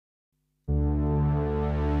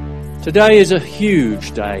Today is a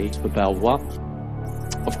huge day for Belvoir.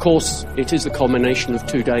 Of course, it is the culmination of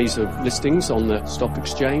 2 days of listings on the stock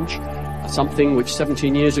exchange, something which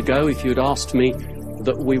 17 years ago, if you'd asked me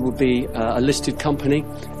that we would be a listed company,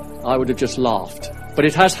 I would have just laughed. But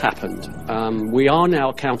it has happened. We are now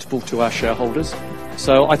accountable to our shareholders,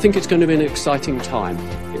 so I think it's going to be an exciting time.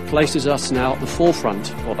 It places us now at the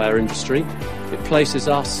forefront of our industry. It places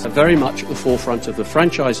us very much at the forefront of the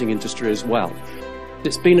franchising industry as well.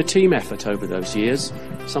 It's been a team effort over those years.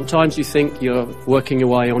 Sometimes you think you're working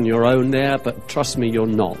away on your own there, but trust me, you're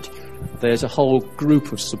not. There's a whole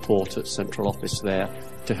group of support at central office there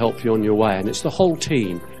to help you on your way, and it's the whole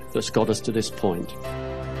team that's got us to this point.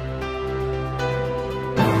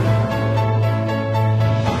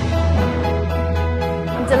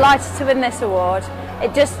 I'm delighted to win this award.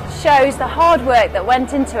 It just shows the hard work that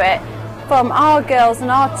went into it from our girls and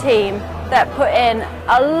our team that put in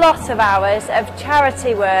a lot of hours of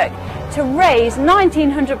charity work to raise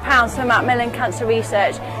 £1,900 for Macmillan Cancer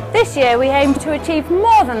Research. This year we aim to achieve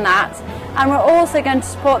more than that, and we're also going to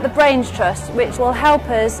support the Brains Trust, which will help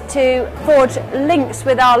us to forge links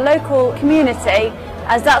with our local community,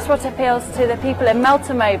 as that's what appeals to the people in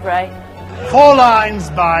Melton Mowbray. 4 lines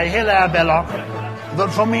by Hilaire Belloc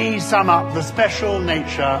that for me sum up the special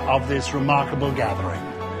nature of this remarkable gathering.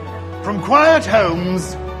 From quiet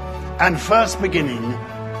homes and first beginning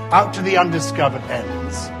out to the undiscovered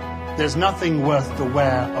ends, there's nothing worth the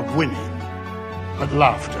wear of winning but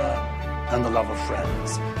laughter and the love of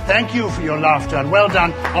friends. Thank you for your laughter, and well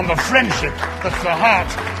done on the friendship that's the heart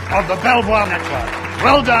of the Belvoir network.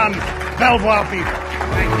 Well done, Belvoir people.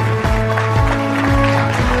 Thank you.